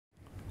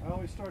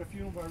always start a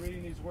funeral by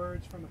reading these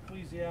words from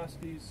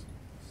Ecclesiastes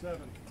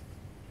 7.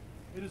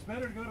 It is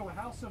better to go to a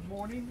house of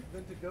mourning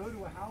than to go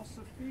to a house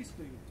of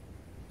feasting,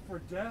 for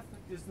death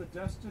is the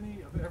destiny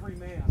of every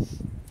man.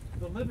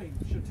 The living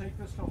should take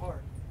this to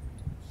heart.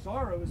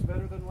 Sorrow is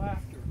better than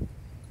laughter,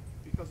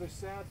 because a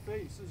sad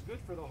face is good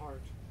for the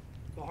heart.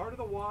 The heart of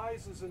the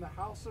wise is in the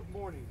house of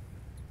mourning,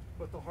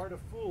 but the heart of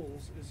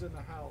fools is in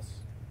the house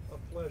of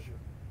pleasure.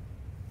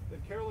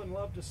 That Carolyn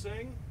loved to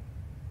sing.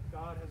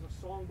 God has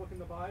a songbook in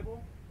the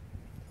Bible,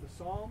 the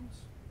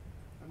Psalms,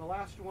 and the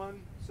last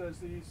one says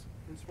these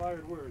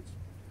inspired words.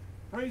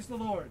 Praise the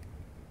Lord.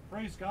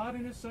 Praise God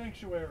in his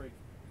sanctuary.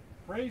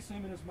 Praise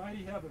him in his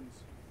mighty heavens.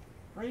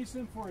 Praise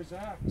him for his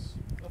acts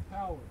of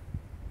power.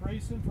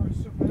 Praise him for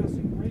his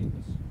surpassing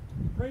greatness.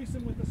 Praise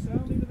him with the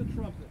sounding of the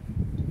trumpet.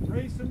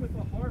 Praise him with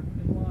the harp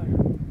and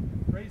lyre.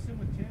 Praise him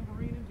with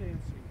tambourine and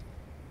dancing.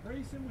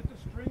 Praise him with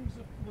the strings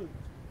of flute.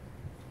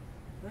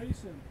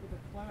 Praise him with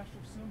a clash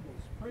of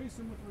cymbals. Praise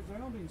him with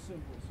resounding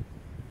cymbals.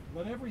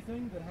 Let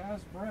everything that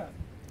has breath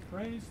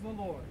praise the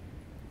Lord.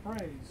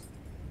 Praise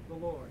the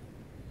Lord.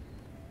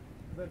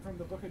 And then from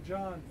the book of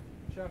John,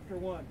 chapter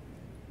 1.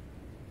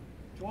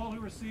 To all who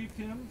received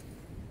him,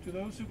 to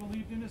those who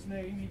believed in his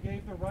name, he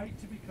gave the right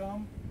to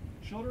become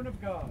children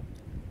of God.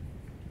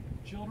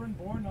 Children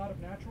born not of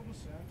natural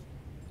descent,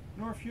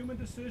 nor of human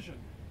decision,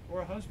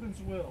 or a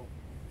husband's will,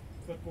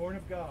 but born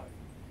of God.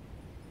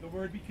 The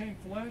Word became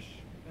flesh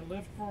and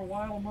lived for a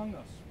while among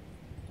us.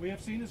 We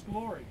have seen his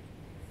glory,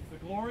 the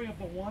glory of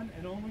the one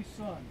and only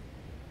Son,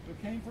 who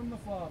came from the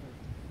Father,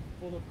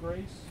 full of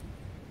grace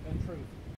and truth.